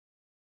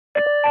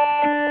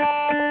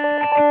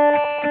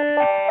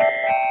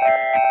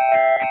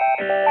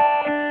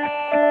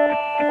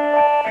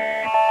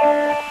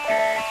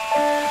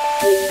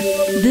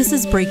This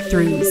is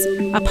Breakthroughs,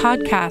 a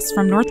podcast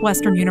from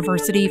Northwestern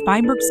University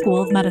Feinberg School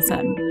of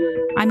Medicine.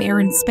 I'm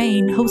Erin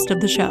Spain, host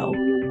of the show.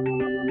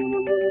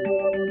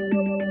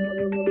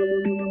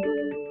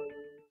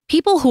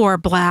 People who are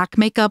Black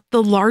make up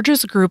the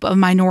largest group of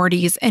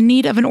minorities in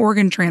need of an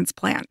organ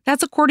transplant.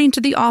 That's according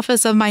to the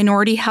Office of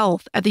Minority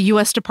Health at the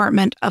U.S.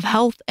 Department of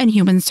Health and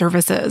Human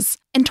Services.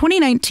 In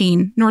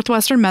 2019,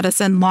 Northwestern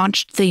Medicine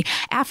launched the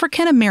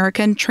African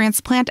American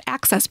Transplant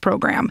Access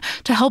Program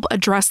to help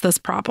address this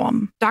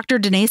problem. Dr.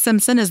 Dinee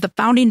Simpson is the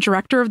founding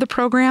director of the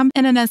program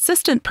and an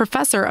assistant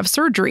professor of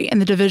surgery in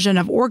the Division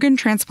of Organ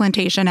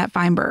Transplantation at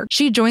Feinberg.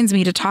 She joins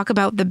me to talk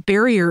about the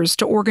barriers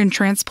to organ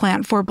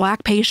transplant for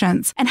Black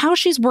patients and how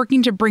she's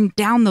working to bring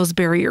down those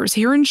barriers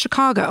here in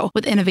Chicago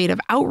with innovative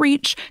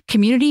outreach,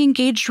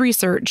 community-engaged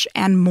research,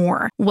 and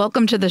more.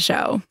 Welcome to the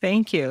show.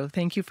 Thank you.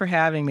 Thank you for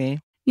having me.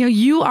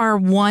 You are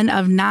one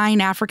of 9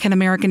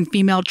 African-American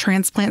female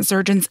transplant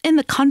surgeons in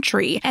the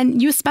country,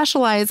 and you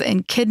specialize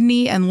in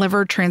kidney and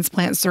liver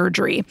transplant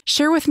surgery.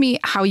 Share with me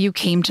how you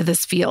came to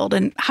this field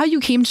and how you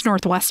came to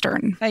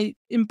Northwestern. I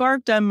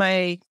embarked on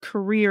my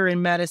career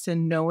in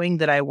medicine knowing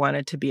that I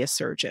wanted to be a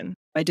surgeon.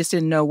 I just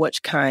didn't know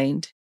which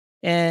kind.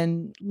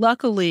 And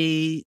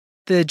luckily,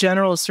 the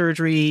general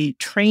surgery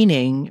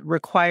training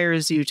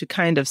requires you to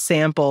kind of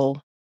sample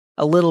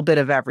a little bit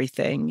of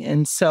everything.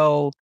 And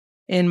so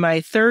in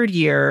my third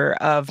year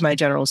of my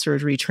general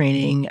surgery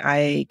training,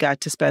 I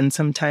got to spend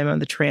some time on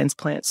the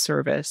transplant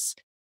service.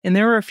 And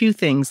there were a few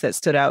things that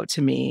stood out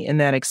to me in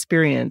that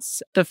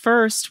experience. The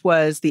first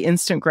was the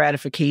instant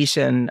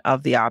gratification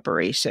of the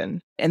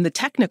operation and the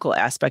technical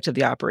aspect of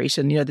the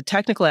operation. The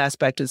technical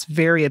aspect is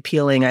very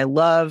appealing. I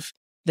love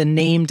the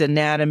named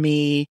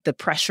anatomy, the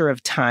pressure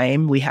of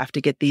time. We have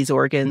to get these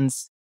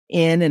organs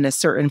in a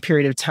certain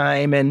period of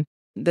time. And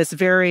that's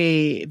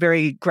very,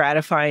 very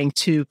gratifying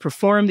to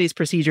perform these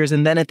procedures.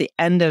 And then at the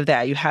end of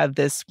that, you have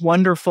this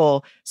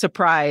wonderful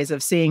surprise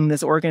of seeing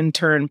this organ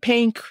turn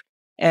pink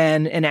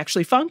and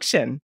actually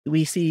function.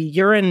 We see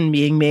urine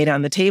being made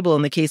on the table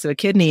in the case of a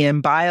kidney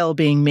and bile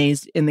being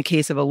made in the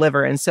case of a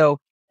liver. And so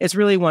it's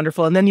really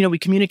wonderful. And then, we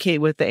communicate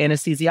with the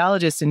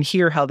anesthesiologist and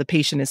hear how the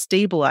patient is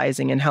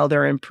stabilizing and how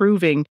they're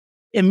improving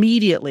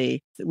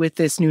immediately with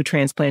this new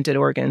transplanted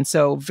organ.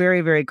 So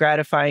very, very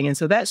gratifying. And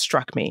so that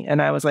struck me.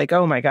 And I was like,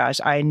 oh my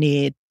gosh, I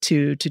need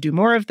to do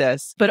more of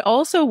this. But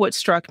also what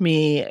struck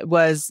me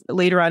was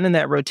later on in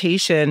that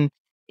rotation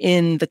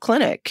in the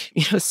clinic,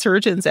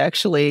 surgeons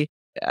actually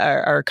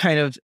are kind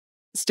of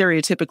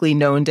stereotypically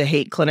known to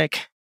hate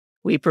clinic.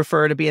 We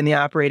prefer to be in the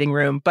operating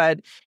room.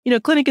 But,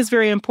 clinic is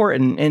very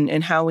important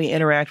in how we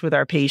interact with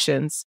our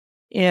patients.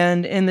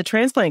 And the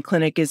transplant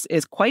clinic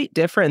is quite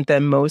different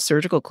than most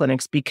surgical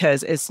clinics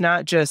because it's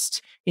not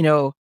just,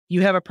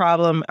 you have a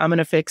problem, I'm going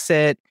to fix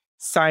it,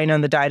 sign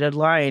on the dotted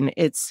line.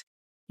 It's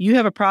you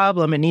have a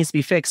problem, it needs to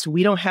be fixed.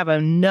 We don't have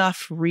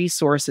enough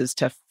resources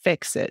to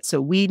fix it. So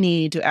we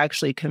need to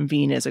actually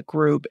convene as a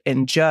group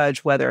and judge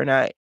whether or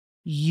not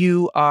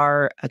you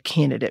are a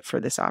candidate for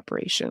this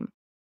operation.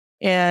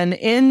 And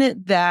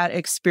in that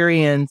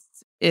experience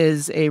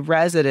as a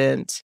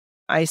resident,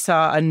 I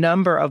saw a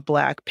number of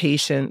Black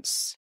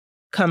patients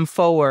come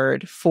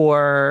forward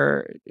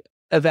for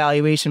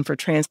evaluation for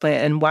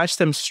transplant and watch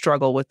them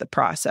struggle with the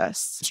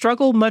process,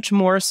 struggle much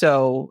more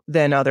so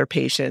than other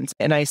patients.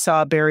 And I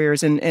saw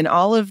barriers in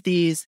all of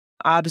these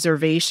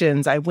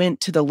observations. I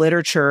went to the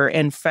literature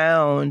and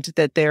found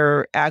that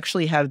there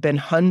actually have been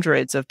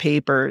hundreds of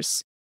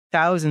papers,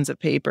 thousands of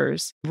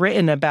papers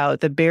written about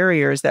the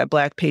barriers that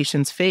Black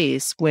patients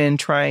face when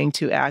trying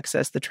to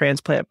access the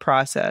transplant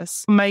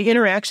process. My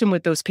interaction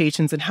with those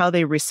patients and how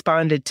they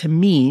responded to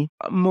me,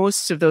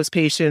 most of those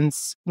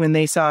patients, when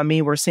they saw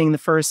me, were seeing the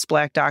first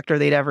Black doctor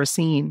they'd ever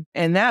seen.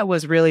 And that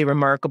was really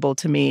remarkable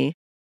to me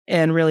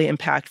and really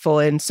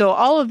impactful. And so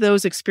all of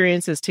those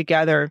experiences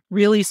together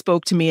really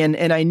spoke to me,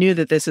 and I knew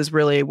that this is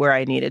really where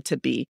I needed to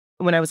be.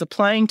 When I was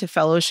applying to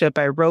fellowship,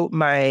 I wrote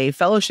my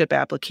fellowship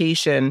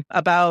application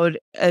about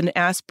an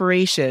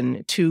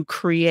aspiration to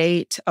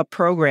create a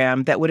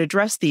program that would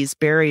address these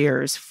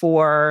barriers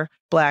for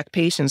Black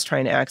patients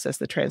trying to access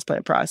the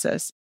transplant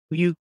process.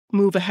 You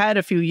move ahead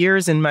a few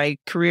years in my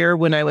career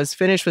when I was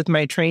finished with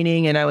my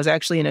training and I was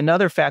actually in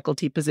another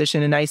faculty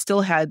position, and I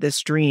still had this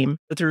dream.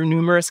 Through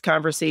numerous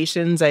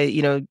conversations,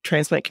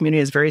 transplant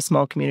community is a very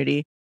small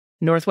community.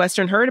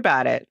 Northwestern heard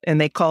about it and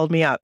they called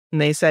me up. And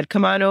they said,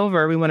 come on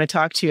over, we want to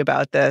talk to you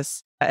about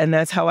this. And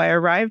that's how I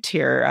arrived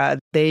here.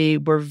 They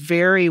were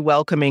very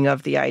welcoming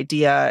of the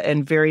idea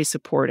and very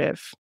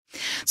supportive.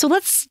 So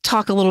let's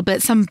talk a little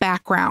bit, some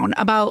background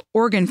about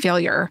organ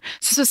failure,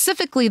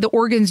 specifically the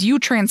organs you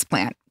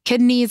transplant,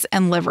 kidneys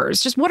and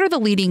livers. Just what are the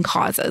leading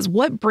causes?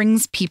 What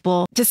brings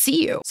people to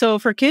see you? So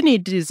for kidney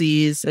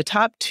disease, the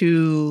top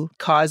 2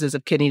 causes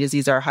of kidney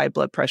disease are high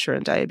blood pressure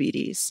and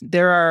diabetes.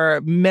 There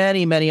are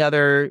many, many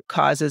other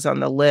causes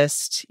on the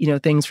list,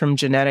 things from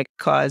genetic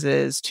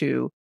causes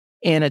to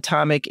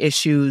anatomic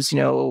issues,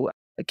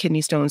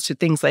 kidney stones to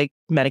things like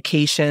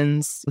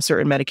medications.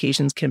 Certain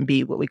medications can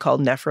be what we call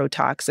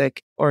nephrotoxic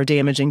or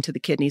damaging to the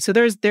kidney. So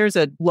there's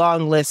a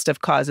long list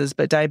of causes,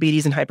 but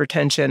diabetes and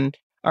hypertension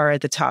are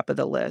at the top of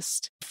the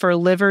list. For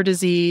liver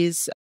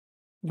disease,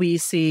 we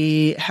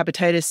see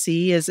hepatitis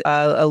C as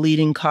a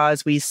leading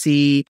cause. We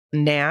see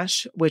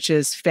NASH, which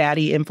is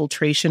fatty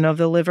infiltration of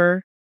the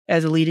liver,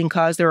 as a leading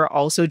cause. There are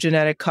also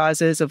genetic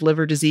causes of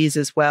liver disease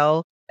as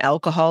well.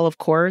 Alcohol, of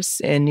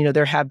course, and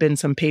there have been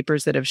some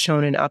papers that have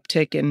shown an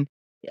uptick in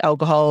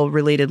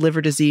alcohol-related liver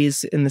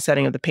disease in the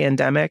setting of the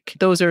pandemic.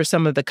 Those are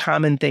some of the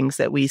common things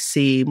that we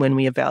see when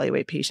we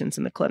evaluate patients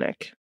in the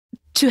clinic.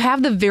 To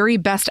have the very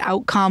best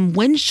outcome,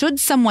 when should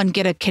someone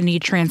get a kidney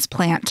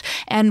transplant?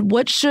 And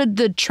what should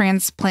the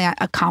transplant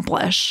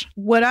accomplish?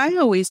 What I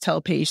always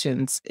tell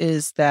patients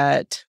is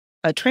that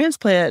a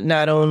transplant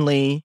not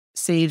only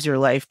saves your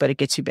life, but it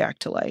gets you back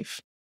to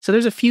life. So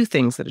there's a few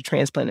things that a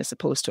transplant is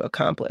supposed to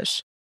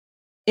accomplish.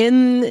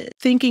 In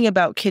thinking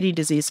about kidney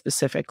disease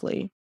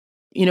specifically,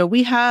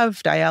 we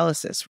have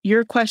dialysis.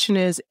 Your question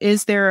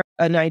is there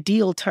an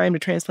ideal time to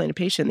transplant a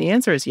patient? The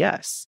answer is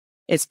yes.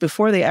 It's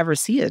before they ever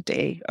see a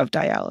day of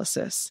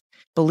dialysis,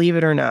 believe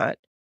it or not.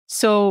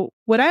 So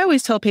what I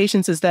always tell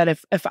patients is that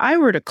if I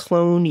were to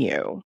clone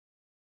you,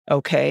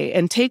 okay,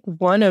 and take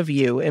one of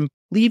you and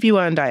leave you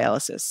on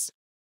dialysis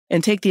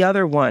and take the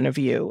other one of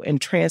you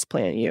and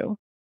transplant you,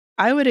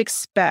 I would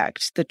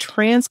expect the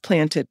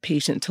transplanted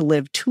patient to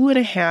live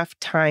 2.5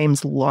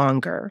 times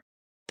longer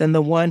than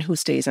the one who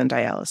stays on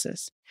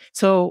dialysis.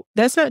 So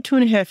that's not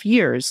 2.5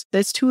 years,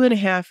 that's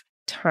 2.5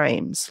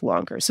 times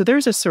longer. So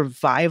there's a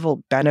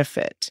survival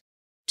benefit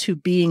to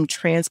being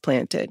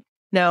transplanted.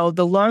 Now,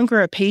 the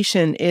longer a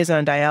patient is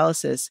on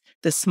dialysis,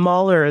 the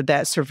smaller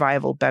that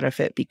survival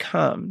benefit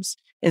becomes.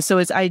 And so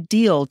it's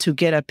ideal to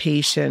get a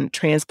patient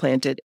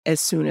transplanted as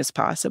soon as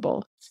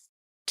possible.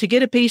 To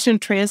get a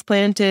patient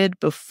transplanted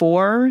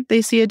before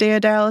they see a day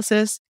of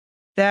dialysis,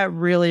 that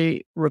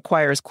really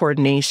requires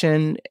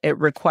coordination. It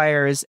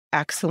requires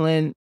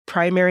excellent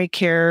primary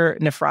care,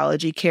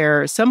 nephrology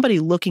care, somebody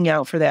looking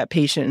out for that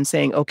patient and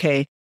saying,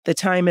 okay, the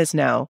time is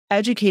now,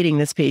 educating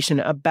this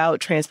patient about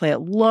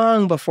transplant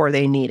long before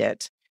they need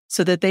it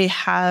so that they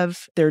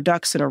have their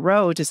ducks in a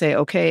row to say,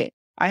 okay,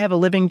 I have a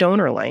living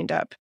donor lined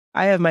up.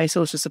 I have my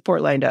social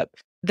support lined up.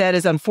 That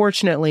is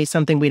unfortunately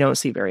something we don't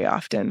see very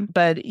often.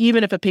 But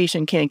even if a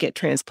patient can't get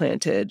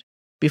transplanted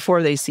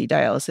before they see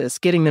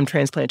dialysis, getting them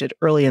transplanted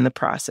early in the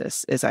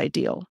process is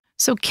ideal.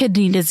 So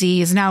kidney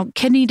disease. Now,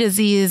 kidney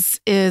disease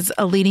is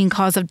a leading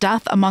cause of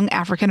death among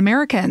African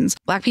Americans.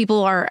 Black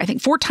people are, I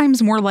think, 4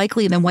 times more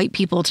likely than white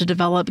people to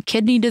develop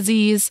kidney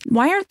disease.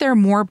 Why aren't there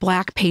more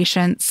Black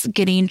patients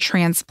getting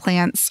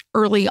transplants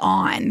early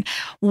on?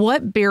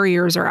 What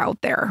barriers are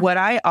out there? What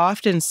I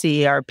often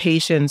see are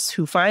patients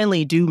who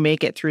finally do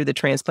make it through the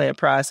transplant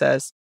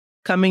process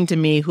coming to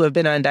me who have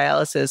been on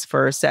dialysis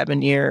for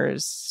 7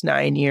 years,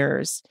 9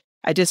 years.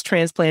 I just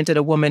transplanted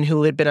a woman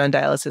who had been on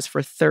dialysis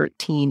for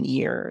 13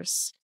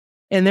 years.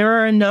 And there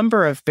are a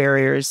number of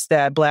barriers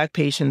that Black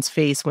patients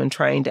face when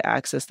trying to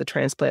access the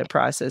transplant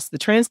process. The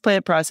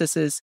transplant process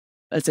is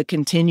a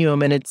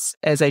continuum, and it's,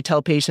 as I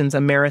tell patients,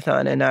 a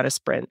marathon and not a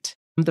sprint.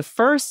 The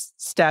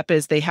first step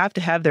is they have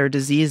to have their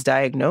disease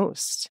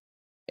diagnosed.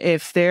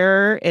 If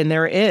there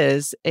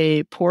is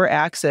a poor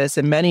access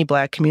in many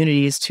Black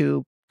communities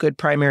to good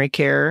primary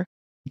care,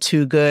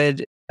 to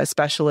good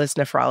specialist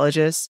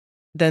nephrologists,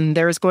 then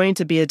there's going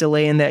to be a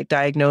delay in that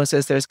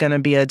diagnosis. There's going to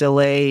be a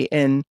delay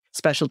in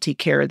specialty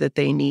care that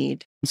they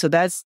need. So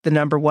that's the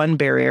number one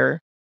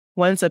barrier.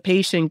 Once a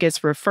patient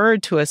gets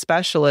referred to a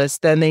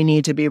specialist, then they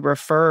need to be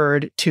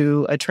referred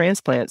to a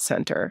transplant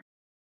center.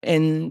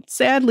 And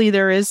sadly,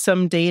 there is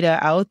some data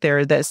out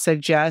there that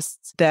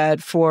suggests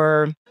that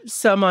for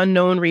some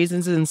unknown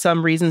reasons and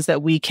some reasons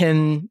that we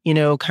can,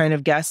 kind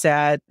of guess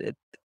at,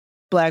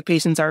 Black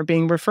patients aren't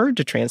being referred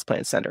to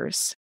transplant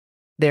centers.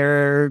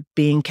 They're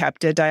being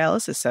kept at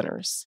dialysis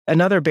centers.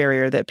 Another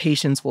barrier that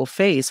patients will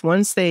face,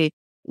 once they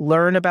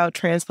learn about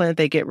transplant,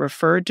 they get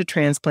referred to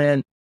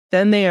transplant,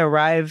 then they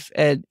arrive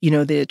at,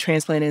 the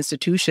transplant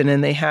institution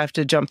and they have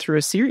to jump through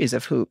a series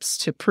of hoops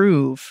to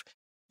prove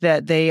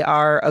that they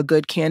are a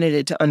good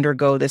candidate to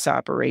undergo this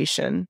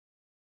operation.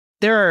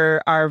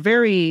 There are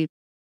very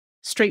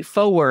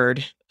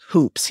straightforward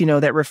hoops,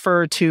 that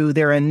refer to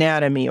their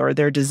anatomy or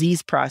their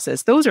disease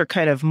process. Those are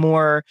kind of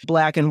more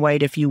black and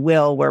white, if you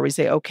will, where we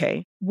say,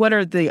 okay, what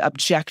are the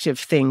objective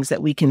things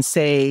that we can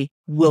say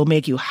will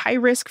make you high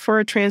risk for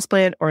a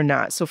transplant or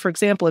not? So for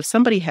example, if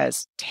somebody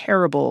has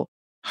terrible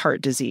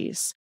heart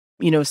disease,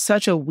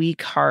 such a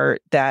weak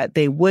heart that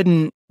they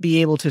wouldn't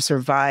be able to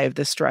survive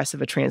the stress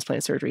of a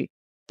transplant surgery,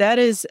 that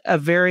is a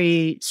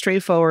very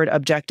straightforward,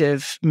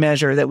 objective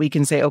measure that we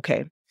can say,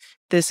 okay,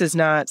 this is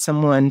not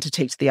someone to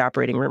take to the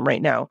operating room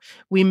right now.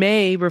 We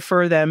may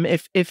refer them,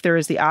 if there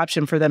is the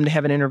option for them to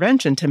have an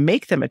intervention, to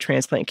make them a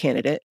transplant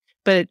candidate.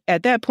 But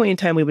at that point in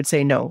time, we would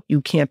say, no,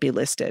 you can't be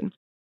listed.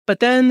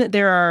 But then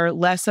there are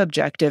less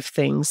objective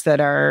things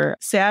that are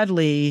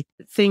sadly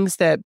things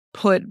that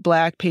put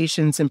Black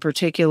patients in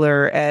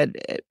particular at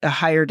a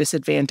higher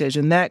disadvantage.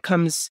 And that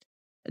comes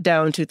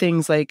down to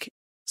things like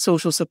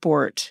social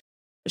support,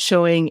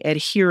 showing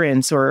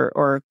adherence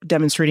or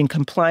demonstrating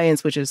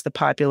compliance, which is the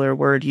popular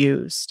word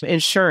used,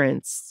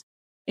 insurance,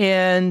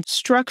 and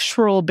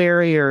structural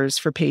barriers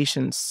for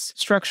patients,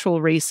 structural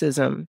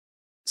racism,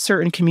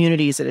 certain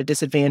communities at a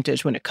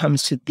disadvantage when it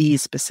comes to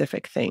these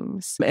specific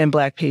things. And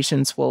Black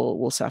patients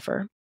will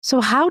suffer. So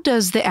how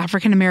does the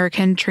African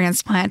American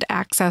Transplant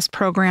Access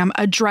Program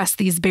address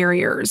these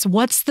barriers?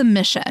 What's the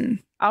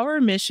mission?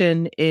 Our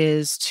mission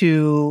is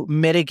to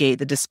mitigate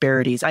the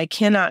disparities. I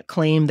cannot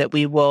claim that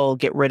we will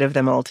get rid of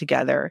them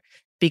altogether,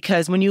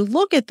 because when you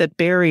look at the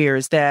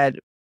barriers that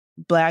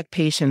Black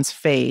patients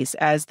face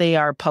as they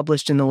are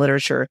published in the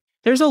literature,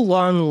 there's a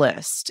long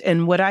list.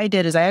 And what I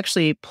did is I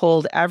actually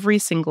pulled every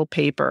single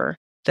paper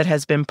that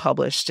has been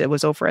published. It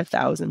was over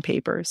 1,000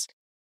 papers.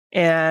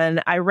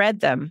 And I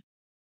read them.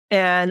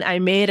 And I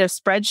made a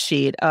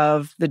spreadsheet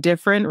of the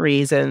different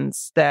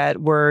reasons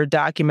that were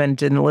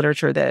documented in the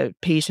literature that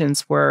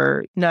patients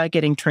were not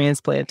getting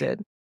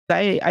transplanted.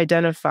 I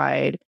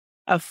identified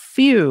a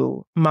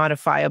few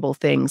modifiable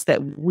things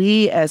that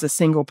we as a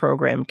single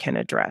program can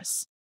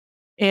address.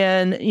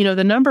 And,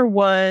 the number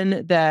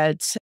one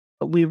that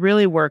we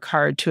really work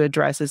hard to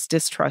address is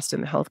distrust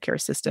in the healthcare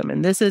system.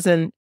 And this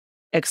isn't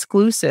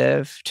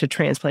exclusive to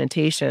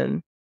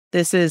transplantation.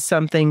 This is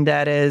something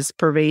that is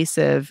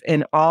pervasive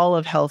in all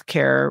of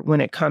healthcare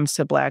when it comes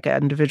to Black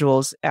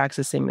individuals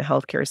accessing the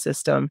healthcare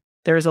system.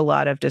 There's a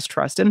lot of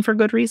distrust, and for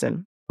good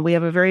reason. We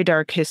have a very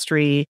dark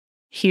history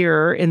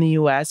here in the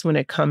U.S. when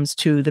it comes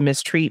to the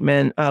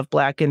mistreatment of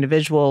Black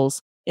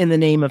individuals in the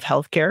name of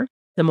healthcare.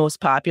 The most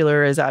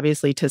popular is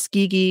obviously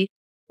Tuskegee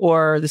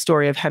or the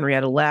story of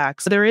Henrietta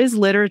Lacks. So there is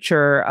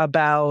literature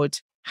about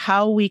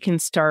how we can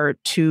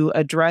start to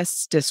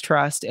address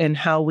distrust and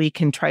how we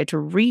can try to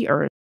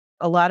re-earn.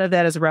 A lot of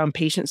that is around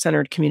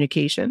patient-centered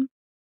communication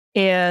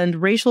and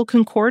racial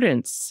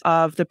concordance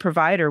of the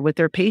provider with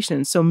their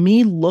patients. So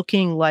me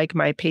looking like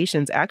my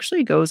patients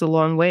actually goes a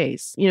long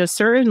ways.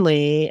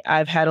 Certainly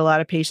I've had a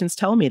lot of patients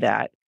tell me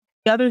that.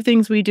 The other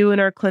things we do in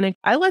our clinic,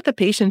 I let the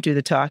patient do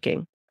the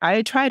talking.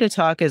 I try to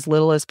talk as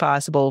little as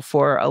possible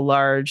for a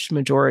large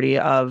majority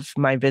of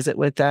my visit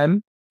with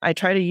them. I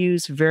try to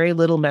use very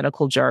little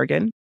medical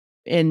jargon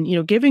and,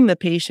 giving the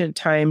patient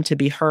time to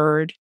be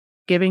heard,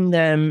 giving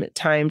them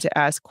time to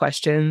ask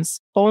questions.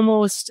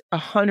 Almost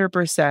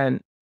 100%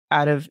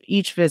 out of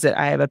each visit,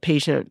 I have a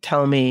patient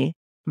tell me,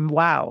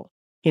 wow,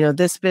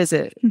 this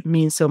visit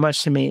means so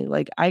much to me.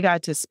 Like, I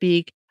got to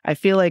speak. I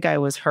feel like I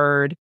was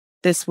heard.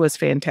 This was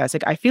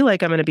fantastic. I feel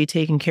like I'm going to be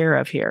taken care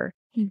of here.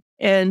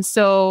 And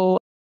so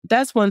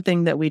that's one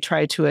thing that we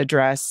try to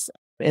address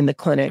in the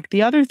clinic.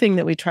 The other thing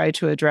that we try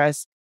to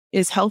address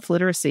is health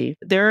literacy.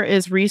 There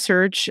is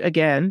research,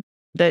 again,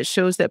 that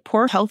shows that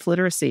poor health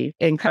literacy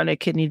in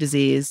chronic kidney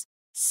disease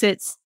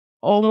sits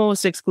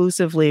almost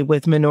exclusively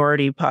with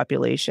minority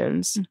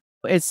populations.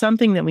 It's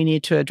something that we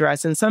need to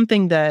address. And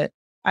something that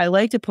I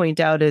like to point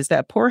out is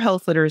that poor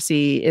health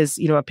literacy is,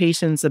 a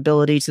patient's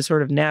ability to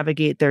sort of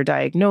navigate their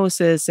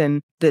diagnosis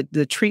and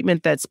the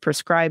treatment that's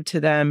prescribed to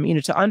them,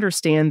 to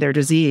understand their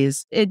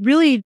disease. It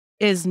really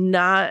is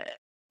not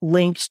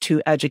linked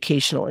to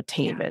educational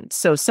attainment.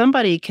 So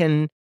somebody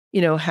can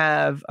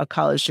have a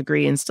college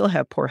degree and still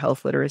have poor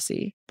health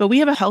literacy. But we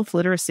have a health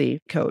literacy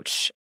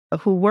coach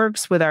who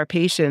works with our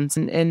patients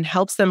and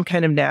helps them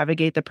kind of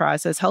navigate the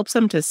process, helps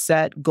them to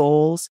set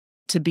goals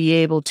to be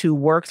able to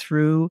work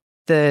through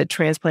the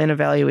transplant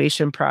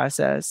evaluation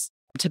process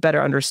to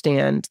better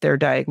understand their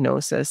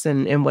diagnosis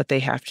and what they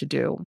have to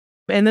do.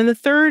 And then the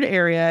third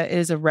area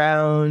is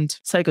around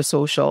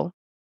psychosocial.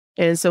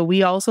 And so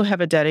we also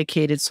have a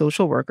dedicated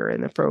social worker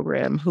in the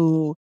program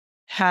who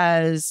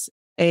has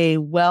a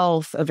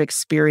wealth of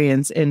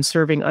experience in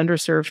serving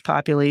underserved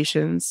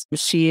populations.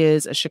 She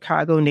is a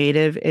Chicago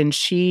native, and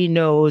she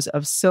knows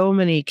of so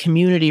many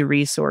community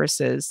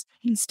resources,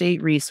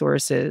 state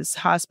resources,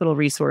 hospital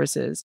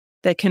resources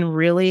that can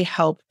really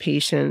help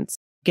patients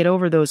get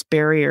over those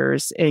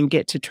barriers and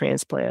get to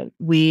transplant.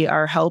 We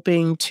are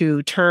helping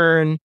to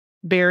turn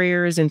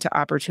barriers into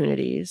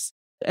opportunities.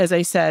 As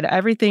I said,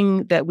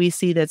 everything that we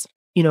see that's,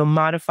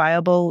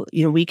 modifiable,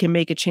 we can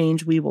make a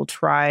change. We will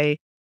try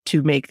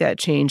to make that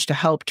change to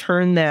help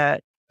turn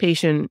that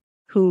patient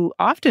who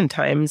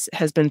oftentimes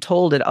has been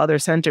told at other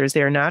centers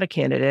they are not a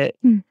candidate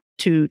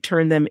to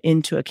turn them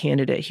into a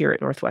candidate here at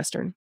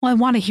Northwestern. Well, I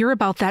want to hear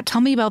about that. Tell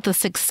me about the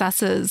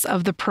successes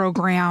of the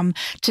program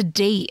to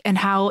date and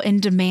how in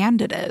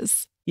demand it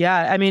is.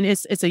 Yeah, I mean,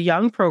 it's a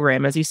young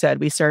program. As you said,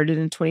 we started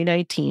in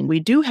 2019.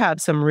 We do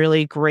have some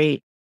really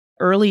great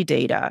early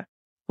data,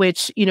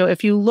 which,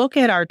 if you look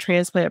at our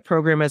transplant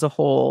program as a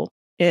whole,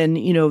 and,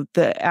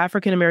 the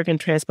African American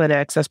Transplant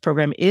Access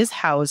Program is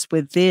housed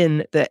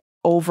within the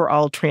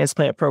overall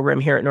transplant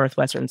program here at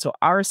Northwestern. So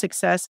our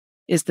success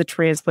is the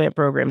transplant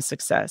program's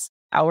success.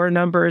 Our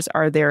numbers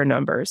are their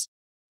numbers.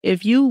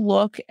 If you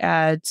look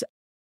at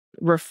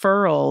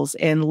referrals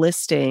and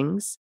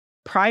listings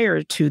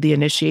prior to the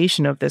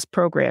initiation of this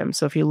program.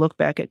 So if you look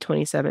back at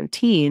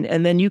 2017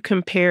 and then you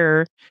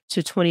compare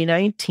to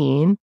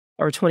 2019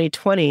 or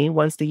 2020,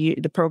 once the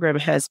program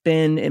has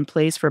been in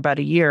place for about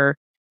a year,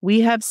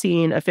 we have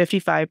seen a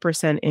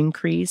 55%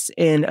 increase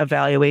in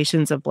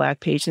evaluations of Black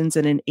patients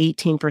and an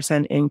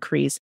 18%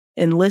 increase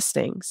in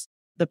listings.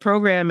 The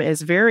program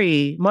is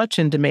very much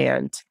in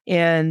demand,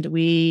 and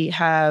we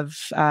have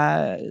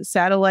a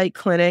satellite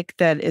clinic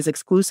that is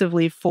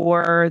exclusively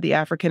for the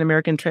African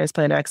American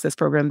Transplant Access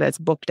Program that's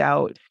booked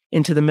out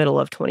into the middle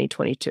of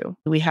 2022.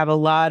 We have a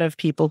lot of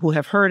people who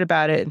have heard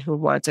about it and who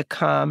want to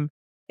come,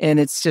 and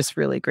it's just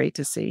really great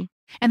to see.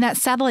 And that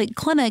satellite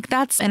clinic,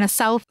 that's in a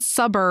south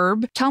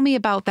suburb. Tell me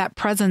about that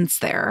presence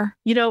there.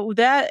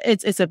 That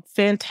it's a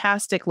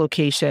fantastic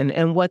location.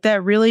 And what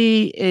that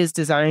really is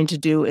designed to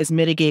do is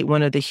mitigate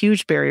one of the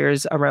huge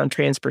barriers around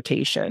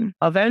transportation.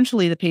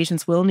 Eventually, the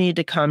patients will need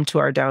to come to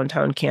our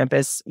downtown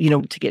campus,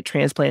 to get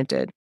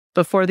transplanted.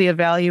 But for the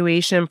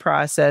evaluation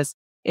process,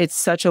 it's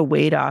such a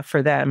weight off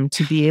for them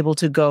to be able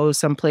to go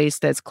someplace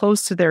that's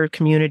close to their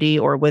community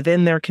or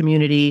within their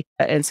community.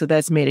 And so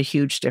that's made a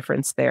huge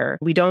difference there.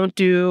 We don't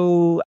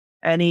do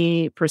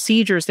any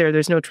procedures there.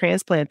 There's no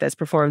transplant that's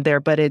performed there,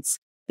 but it's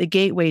the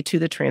gateway to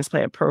the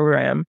transplant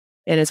program.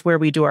 And it's where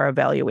we do our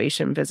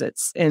evaluation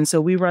visits. And so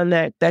we run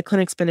that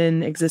clinic's been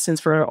in existence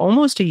for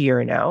almost a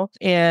year now.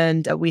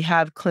 And we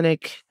have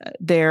clinic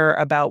there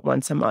about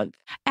once a month.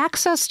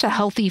 Access to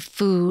healthy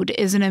food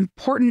is an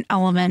important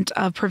element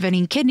of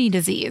preventing kidney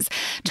disease.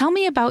 Tell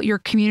me about your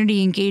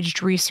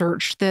community-engaged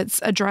research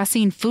that's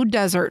addressing food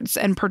deserts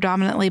and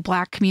predominantly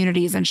Black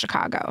communities in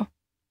Chicago.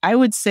 I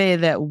would say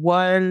that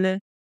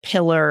one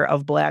pillar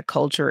of Black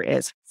culture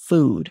is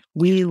food.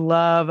 We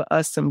love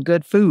us some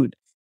good food.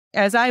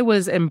 As I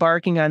was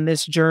embarking on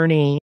this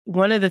journey,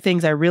 one of the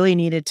things I really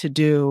needed to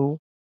do,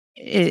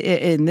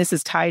 and this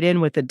is tied in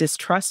with the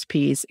distrust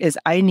piece, is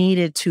I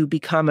needed to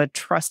become a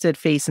trusted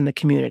face in the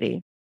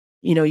community.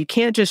 You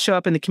can't just show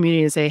up in the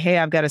community and say, hey,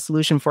 I've got a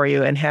solution for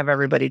you and have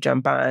everybody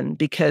jump on,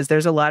 because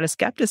there's a lot of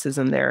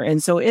skepticism there.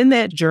 And so in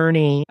that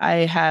journey,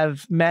 I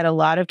have met a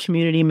lot of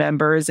community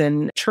members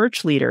and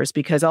church leaders,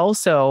 because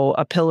also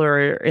a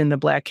pillar in the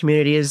Black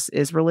community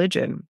is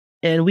religion.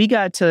 And we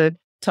got to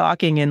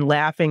talking and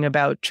laughing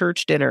about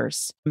church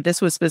dinners.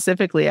 This was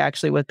specifically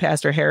actually with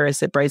Pastor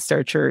Harris at Bright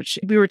Star Church.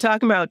 We were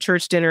talking about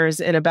church dinners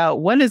and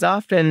about what is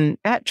often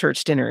at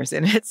church dinners,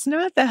 and it's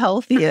not the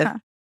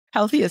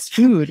healthiest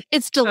food.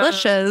 It's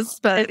delicious,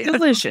 but it's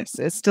delicious.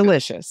 It's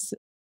delicious.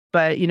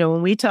 But,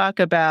 when we talk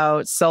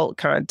about salt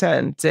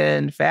content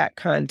and fat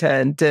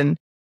content and,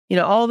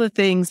 all the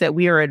things that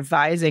we are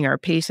advising our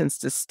patients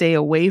to stay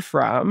away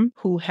from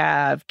who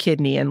have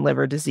kidney and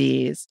liver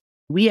disease,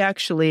 we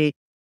actually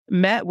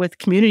met with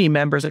community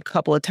members a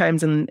couple of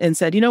times and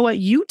said, you know what,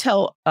 you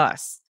tell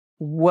us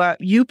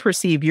what you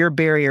perceive your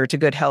barrier to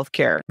good health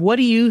care. What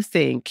do you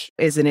think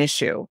is an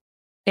issue?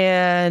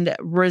 And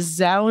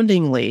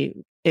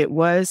resoundingly, it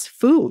was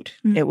food.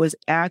 Mm-hmm. It was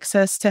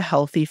access to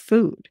healthy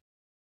food.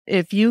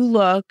 If you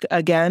look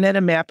again at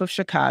a map of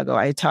Chicago,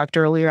 I talked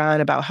earlier on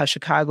about how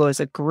Chicago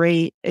is a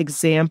great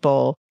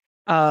example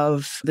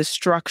of the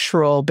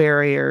structural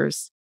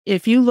barriers.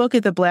 If you look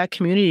at the Black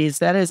communities,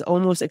 that is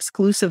almost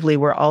exclusively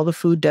where all the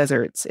food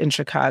deserts in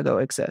Chicago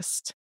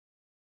exist.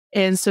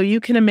 And so you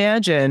can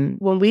imagine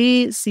when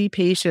we see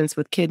patients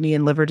with kidney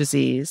and liver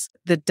disease,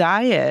 the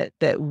diet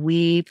that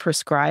we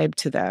prescribe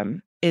to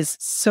them is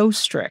so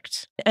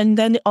strict. And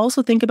then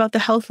also think about the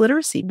health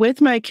literacy.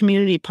 With my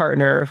community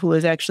partner, who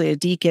is actually a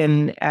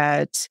deacon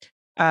at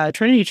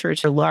Trinity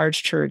Church, a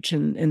large church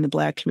in the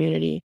Black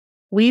community,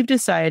 we've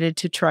decided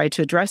to try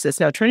to address this.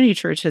 Now, Trinity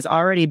Church has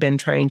already been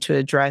trying to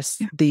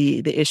address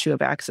the issue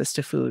of access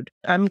to food.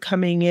 I'm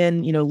coming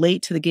in,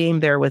 late to the game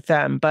there with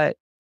them, but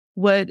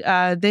what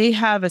they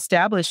have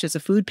established is a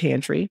food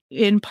pantry.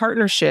 In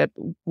partnership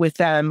with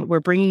them, we're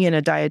bringing in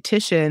a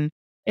dietitian,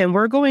 and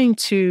we're going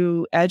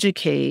to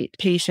educate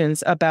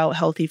patients about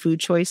healthy food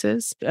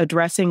choices,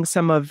 addressing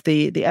some of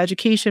the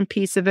education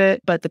piece of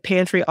it, but the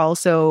pantry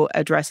also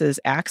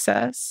addresses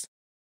access.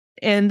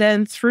 And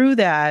then through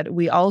that,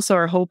 we also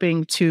are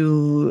hoping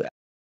to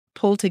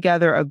pull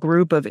together a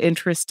group of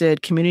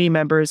interested community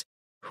members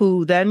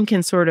who then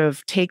can sort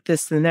of take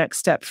this the next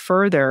step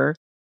further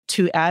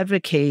to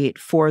advocate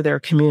for their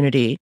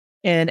community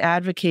and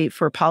advocate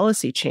for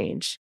policy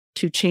change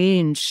to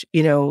change,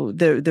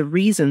 the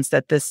reasons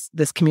that this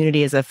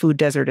community is a food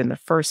desert in the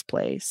first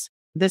place.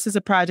 This is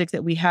a project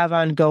that we have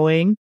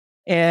ongoing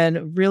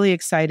and really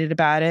excited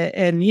about it.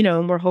 And,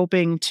 we're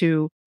hoping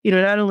to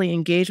not only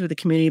engage with the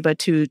community, but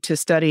to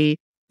study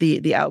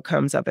the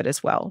outcomes of it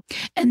as well.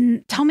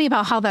 And tell me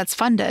about how that's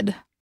funded.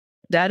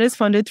 That is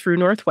funded through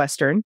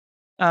Northwestern.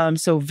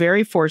 So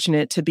very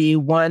fortunate to be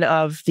one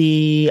of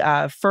the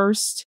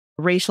first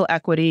racial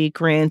equity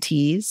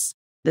grantees.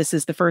 This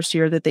is the first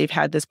year that they've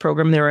had this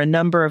program. There are a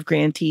number of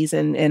grantees,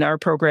 and our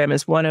program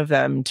is one of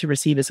them to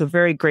receive it. So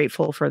very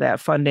grateful for that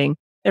funding.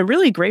 and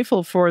really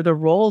grateful for the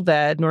role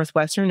that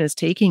Northwestern is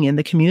taking in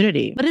the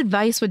community. What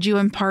advice would you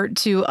impart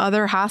to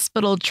other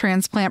hospital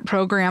transplant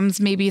programs,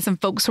 maybe some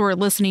folks who are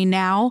listening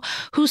now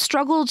who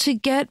struggle to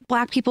get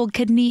Black people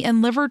kidney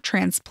and liver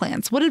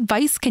transplants? What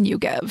advice can you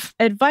give?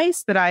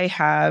 Advice that I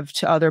have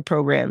to other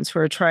programs who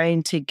are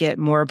trying to get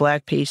more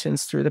Black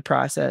patients through the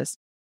process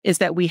is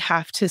that we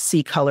have to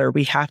see color.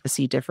 We have to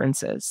see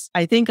differences.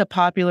 I think a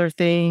popular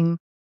thing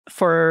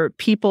for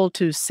people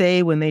to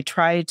say when they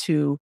try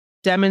to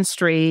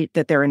demonstrate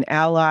that they're an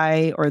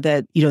ally or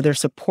that, they're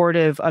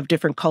supportive of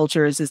different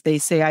cultures is they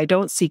say, I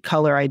don't see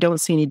color, I don't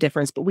see any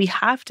difference. But we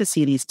have to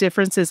see these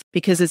differences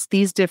because it's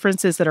these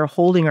differences that are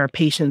holding our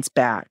patients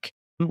back.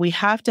 We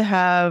have to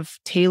have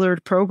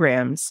tailored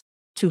programs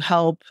to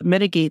help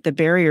mitigate the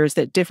barriers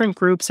that different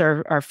groups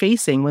are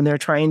facing when they're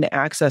trying to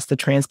access the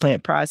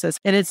transplant process.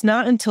 And it's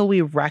not until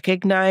we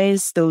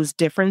recognize those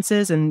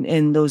differences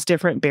and those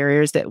different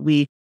barriers that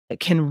we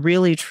can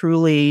really,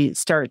 truly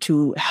start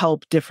to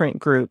help different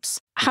groups.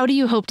 How do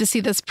you hope to see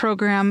this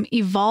program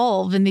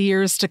evolve in the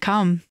years to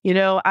come?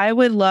 I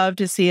would love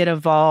to see it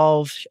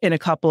evolve in a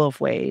couple of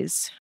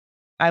ways.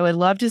 I would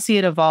love to see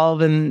it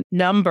evolve in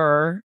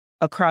number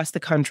across the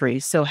country.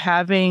 So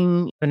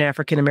having an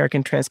African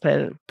American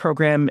transplant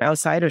program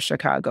outside of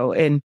Chicago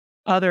and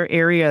other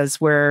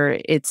areas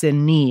where it's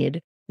in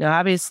need. Now,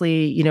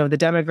 obviously, the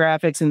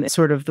demographics and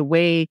sort of the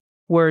way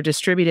we're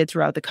distributed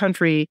throughout the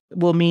country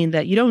will mean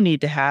that you don't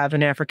need to have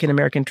an African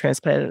American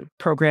transplant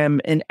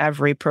program in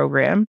every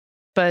program.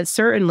 But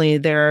certainly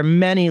there are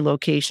many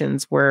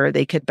locations where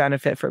they could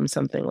benefit from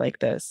something like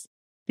this.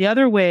 The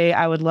other way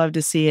I would love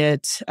to see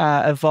it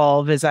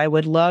evolve is I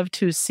would love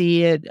to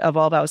see it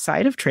evolve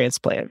outside of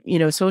transplant.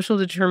 Social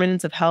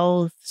determinants of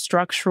health,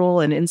 structural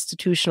and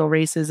institutional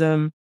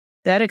racism,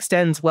 that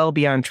extends well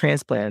beyond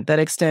transplant. That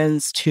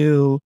extends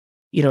to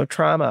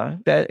trauma,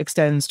 that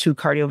extends to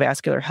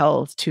cardiovascular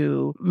health,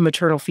 to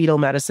maternal fetal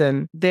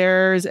medicine.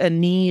 There's a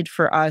need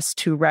for us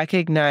to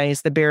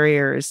recognize the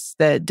barriers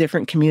that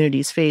different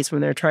communities face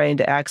when they're trying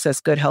to access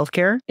good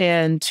healthcare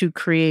and to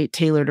create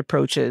tailored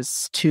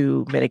approaches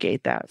to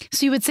mitigate that.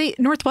 So you would say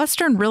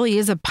Northwestern really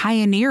is a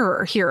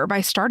pioneer here by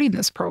starting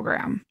this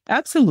program.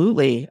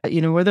 Absolutely.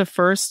 We're the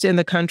first in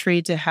the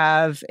country to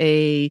have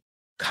a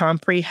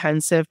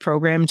comprehensive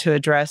program to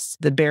address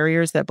the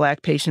barriers that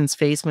Black patients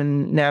face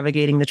when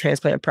navigating the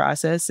transplant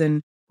process.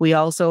 And we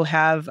also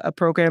have a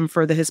program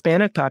for the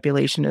Hispanic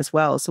population as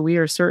well. So we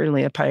are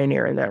certainly a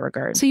pioneer in that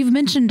regard. So you've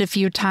mentioned a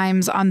few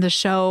times on the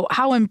show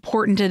how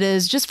important it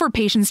is just for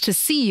patients to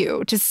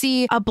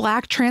see a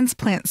Black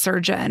transplant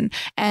surgeon,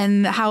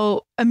 and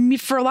how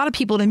for a lot of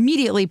people it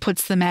immediately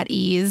puts them at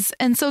ease.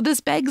 And so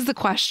this begs the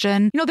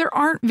question, there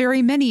aren't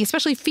very many,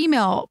 especially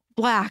female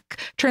Black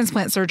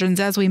transplant surgeons,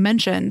 as we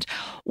mentioned.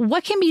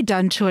 What can be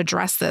done to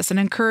address this and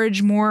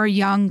encourage more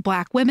young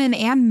Black women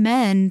and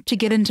men to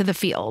get into the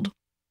field?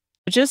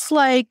 Just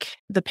like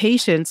the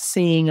patients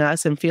seeing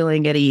us and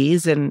feeling at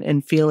ease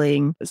and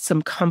feeling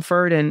some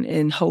comfort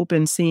and hope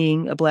in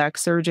seeing a Black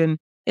surgeon,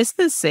 it's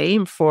the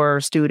same for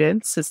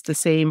students. It's the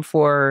same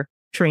for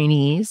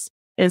trainees.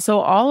 And so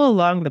all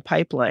along the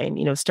pipeline,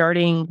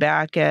 starting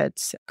back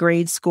at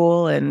grade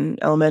school and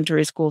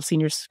elementary school,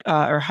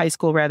 or high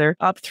school rather,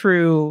 up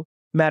through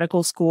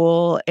medical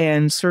school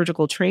and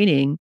surgical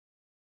training,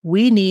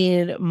 we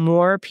need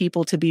more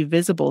people to be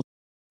visible,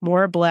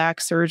 more Black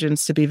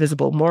surgeons to be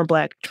visible, more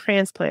Black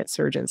transplant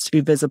surgeons to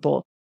be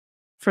visible,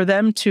 for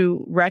them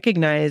to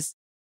recognize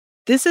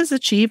this is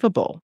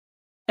achievable.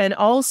 And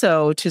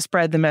also to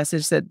spread the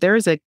message that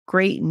there's a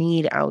great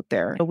need out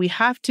there. We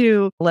have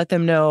to let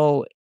them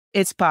know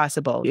it's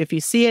possible. If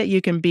you see it,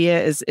 you can be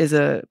it is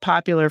a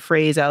popular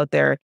phrase out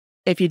there.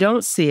 If you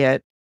don't see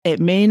it, it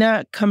may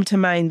not come to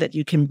mind that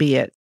you can be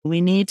it.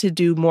 We need to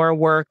do more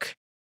work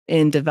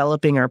in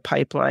developing our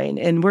pipeline.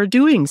 And we're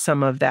doing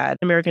some of that.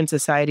 American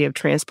Society of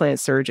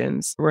Transplant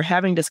Surgeons, we're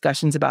having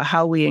discussions about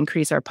how we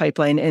increase our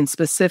pipeline, and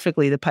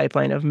specifically the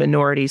pipeline of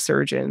minority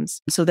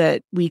surgeons, so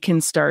that we can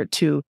start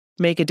to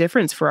make a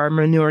difference for our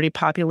minority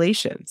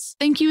populations.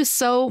 Thank you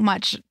so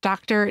much,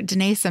 Dr.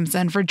 Dinee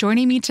Simpson, for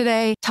joining me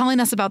today, telling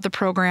us about the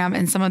program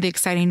and some of the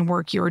exciting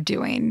work you're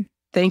doing.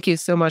 Thank you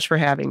so much for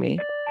having me.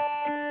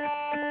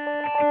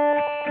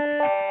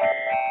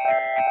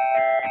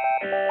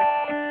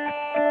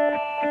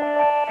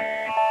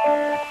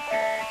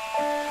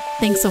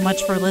 Thanks so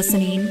much for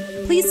listening.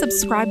 Please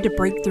subscribe to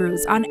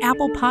Breakthroughs on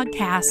Apple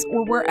Podcasts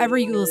or wherever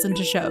you listen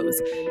to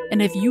shows.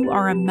 And if you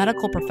are a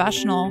medical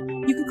professional,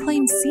 you can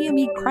claim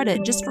CME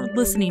credit just for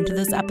listening to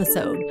this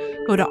episode.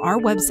 Go to our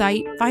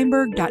website,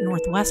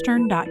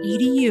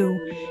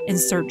 feinberg.northwestern.edu, and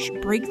search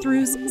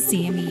Breakthroughs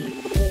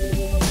CME.